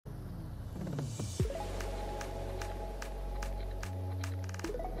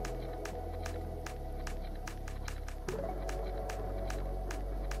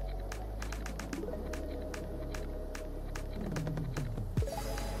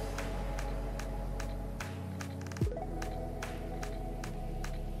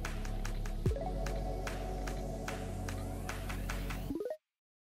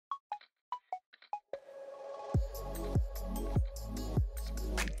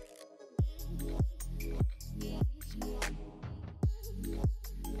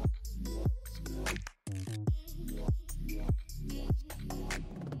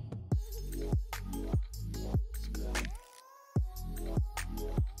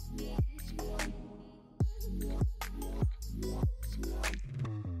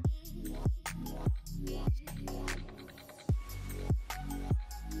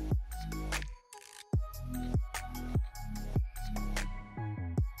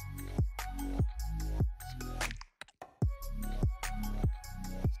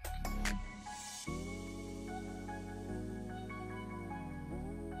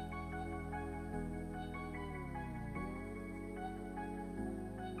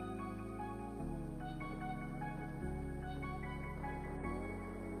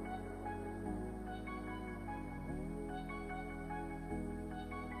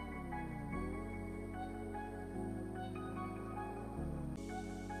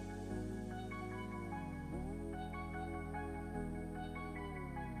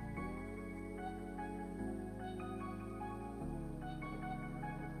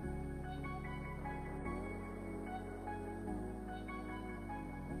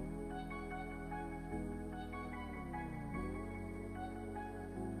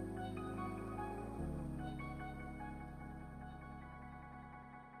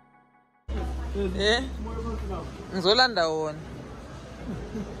Eh? Ngizolanda wona.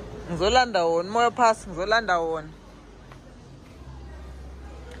 Ngizolanda wona moya pass ngizolanda wona.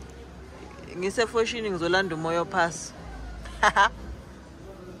 Ngisefoshini ngizolanda umoya pass.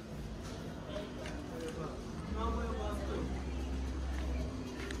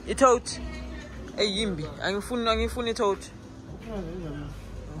 Itote. Eyimbi. Angifuni itote.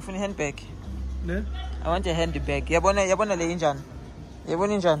 Ngifuni handbag. Ne? I want a handbag. Yabona le injani.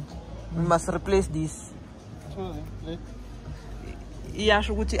 Yabona injani. We must replace this.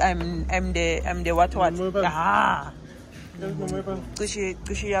 Iyasho ukuthi I'm the what. Ah.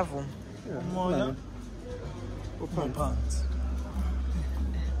 Cishe yavuma. Umoya. Open pants.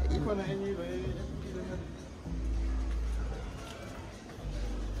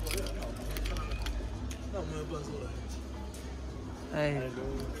 Hey.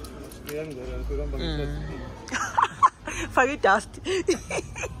 Fire dust.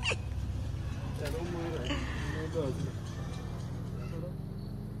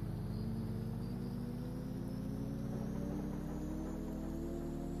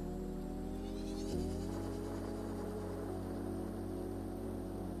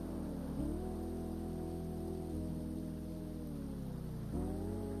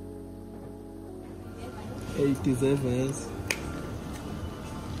 $87.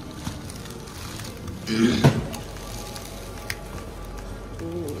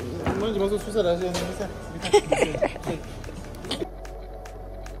 Manje bazosusa la gente,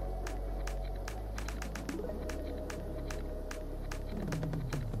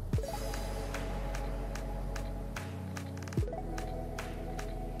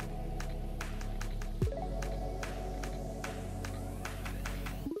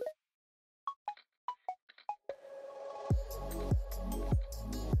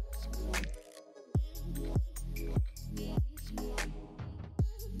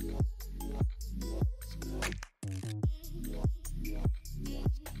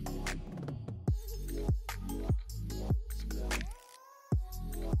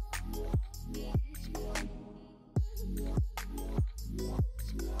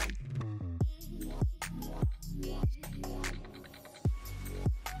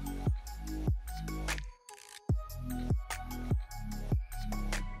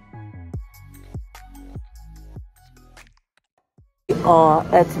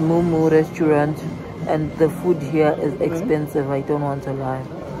 At MooMoo restaurant, and the food here is expensive. I don't want to lie,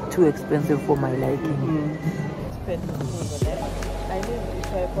 too expensive for my liking. Expensive. I mean,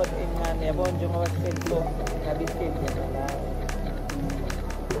 if I put in money, I want to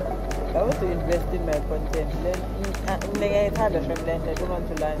I want to invest in my content. I don't want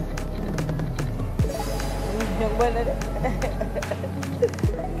to lie.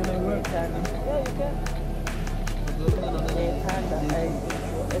 Can I work? Yeah, you can.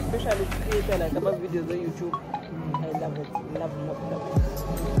 Especially creator like about videos on YouTube. I love it. Love.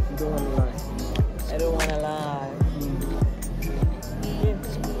 You don't want to lie. I don't want to lie.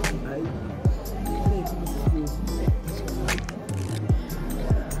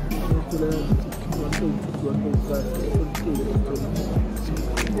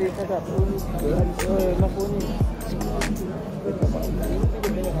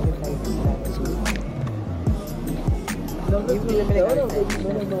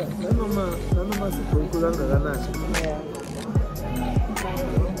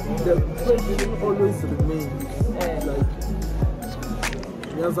 The question always remains like,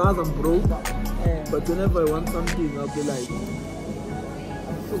 yes, I'm broke, but whenever I want something, I'll be like,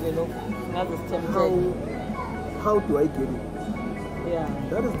 how do I get it? Yeah,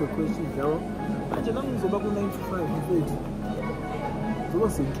 that is the question. Now, I don't know about 9 to 5.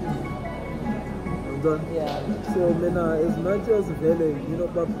 yeah. So, as much as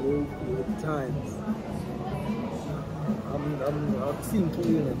broke at times, I'm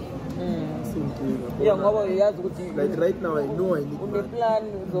thinking. Yeah, like right now, I know I need money.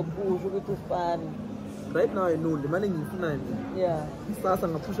 Right now, I know the money is fine. Yeah. Start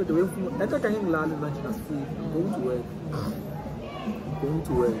and push it away from. I can't going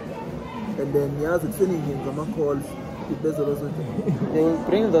to work. And then he has a training in Gama calls. They will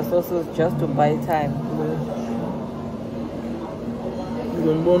bring the sauces just to buy time.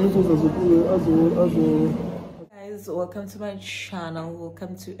 Guys, welcome to my channel.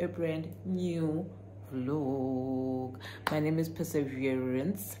 Welcome to a brand new vlog. My name is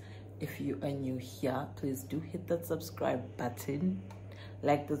Perseverance. If you are new here, please do hit that subscribe button,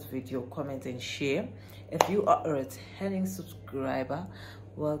 like this video, comment and share. If you are a returning subscriber,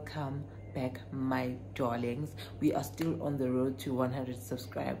 welcome back, my darlings. We are still on the road to 100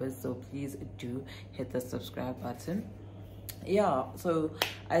 subscribers, so please do hit the subscribe button. yeah, so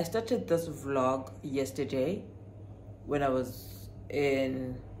I started this vlog yesterday when I was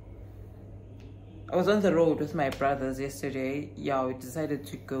on the road with my brothers yesterday. Yeah, we decided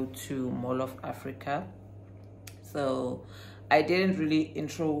to go to Mall of Africa. So I didn't really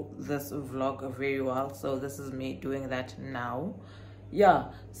intro this vlog very well, so this is me doing that now.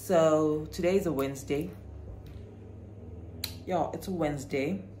 Yeah, so today is a Wednesday. Yeah, it's a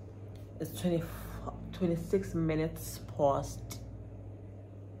Wednesday. It's 26 minutes past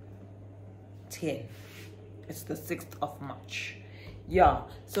 10. It's the 6th of March. Yeah,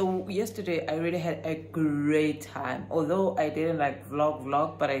 so yesterday I really had a great time. Although I didn't like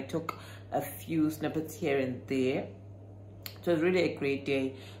vlog, but I took a few snippets here and there. So it was really a great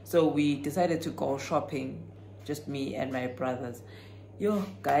day. So we decided to go shopping, just me and my brothers. Yo,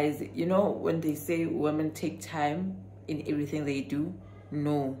 guys, you know when they say women take time in everything they do?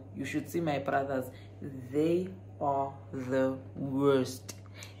 No, you should see my brothers. They are the worst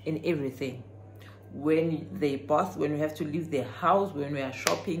in everything. When we have to leave their house, when we are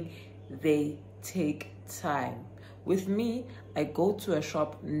shopping, they take time. With me, I go to a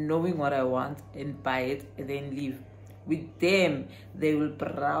shop knowing what I want and buy it and then leave. With them, they will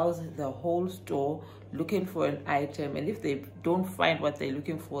browse the whole store looking for an item, and if they don't find what they're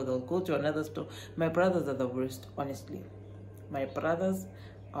looking for, they'll go to another store. My brothers are the worst, honestly. My brothers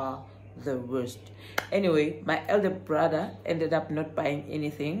are the worst. Anyway, my elder brother ended up not buying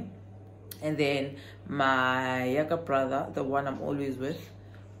anything, and then my younger brother, the one I'm always with,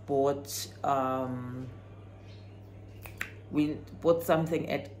 bought we bought something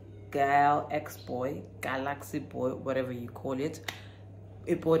at Galaxy Boy, whatever you call it.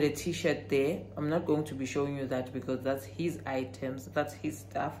 He bought a t-shirt there. I'm not going to be showing you that because that's his items, that's his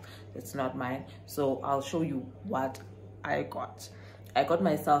stuff, it's not mine. So I'll show you what I got. I got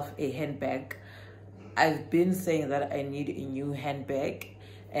myself a handbag. I've been saying that I need a new handbag,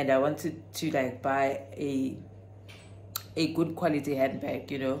 and I wanted to like buy a good quality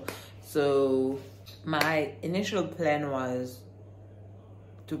handbag, you know. So my initial plan was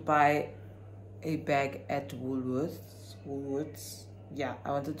to buy a bag at Woolworths. Yeah,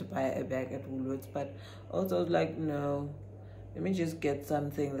 I wanted to buy a bag at Woolworths, but also I was like, no, let me just get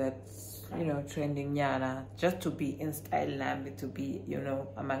something that's, you know, trending yana, just to be in style now, to be, you know,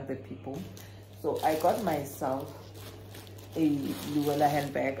 among the people. So I got myself a Luella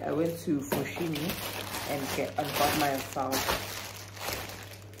handbag. I went to Fushimi and got myself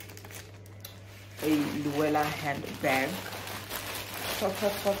a Luella handbag.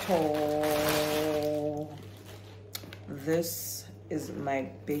 This is my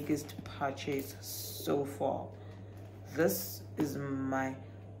biggest purchase so far. This is my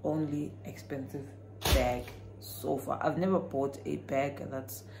only expensive bag so far. I've never bought a bag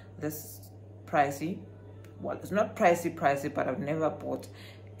that's this pricey. Well, it's not pricey, but I've never bought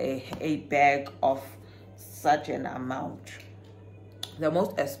a bag of such an amount. The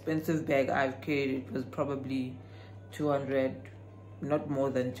most expensive bag I've carried was probably 200, not more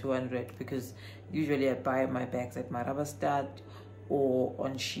than 200, because usually I buy my bags at Marabastad or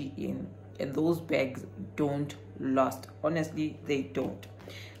on Shein, and those bags don't last. Honestly, they don't.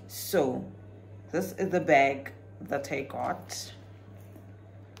 So this is the bag that I got.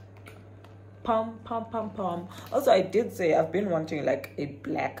 Pum. Also, I did say I've been wanting like a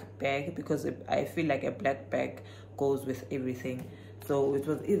black bag because I feel like a black bag goes with everything. So it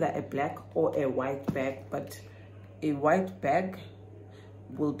was either a black or a white bag, but a white bag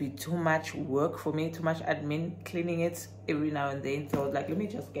will be too much work for me, too much admin cleaning it every now and then. So I was like, let me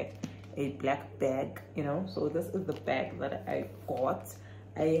just get a black bag, you know. So this is the bag that I got.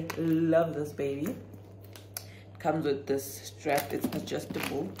 I love this baby. It comes with this strap. It's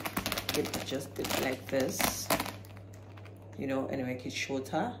adjustable. Get adjusted like this, you know, and make it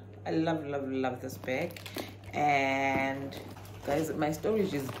shorter. I love this bag. And guys, my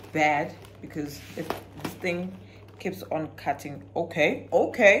storage is bad because this thing keeps on cutting. Okay,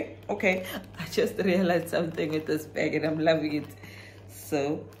 I just realized something with this bag and I'm loving it.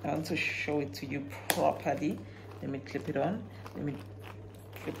 So I want to show it to you properly. Let me clip it on. Let me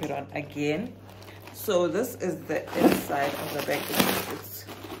clip it on again. So this is the inside of the bag.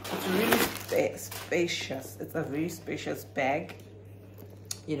 It's really spacious. It's a very spacious bag.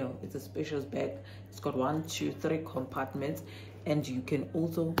 You know, it's a spacious bag. It's got 1, 2, 3 compartments, and you can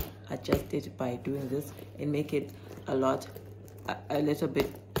also adjust it by doing this and make it a little bit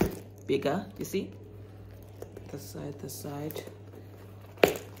bigger. You see, the side.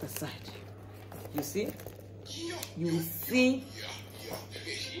 You see,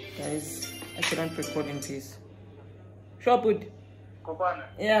 guys. I cannot record in peace. Shop it.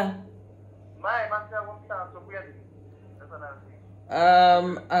 Yeah.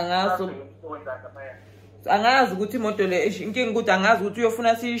 angazi ukuthi imoto le inkinga ukuthi angazi ukuthi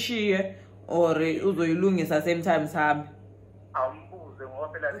uyofuna siyishiye or uzoyilungisa same time sami.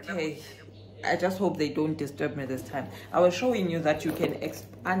 Okay, I just hope they don't disturb me this time. I was showing you that you can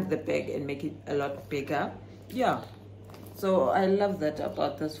expand the bag and make it a lot bigger. Yeah, so I love that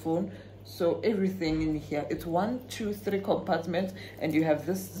about this phone. So everything in here, it's 1, 2, 3 compartments, and you have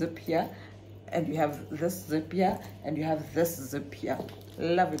this zip here, and you have this zip here, and you have this zip here.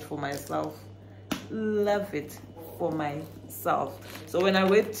 Love it for myself. Love it for myself. So when I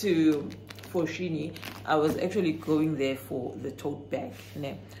went to Foschini, I was actually going there for the tote bag.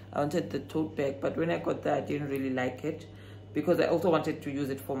 I wanted the tote bag, but when I got there, I didn't really like it because I also wanted to use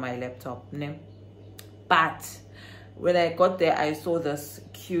it for my laptop. But when I got there, I saw this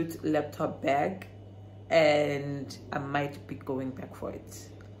cute laptop bag, and I might be going back for it.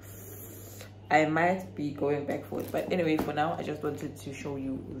 I might be going back for it. But anyway, for now, I just wanted to show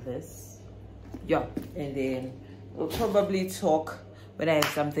you this. Yeah, and then we'll probably talk when I have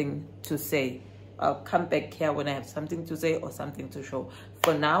something to say. I'll come back here when I have something to say or something to show.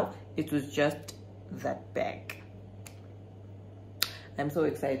 For now, it was just that bag. I'm so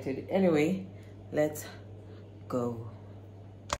excited. Anyway, let's go.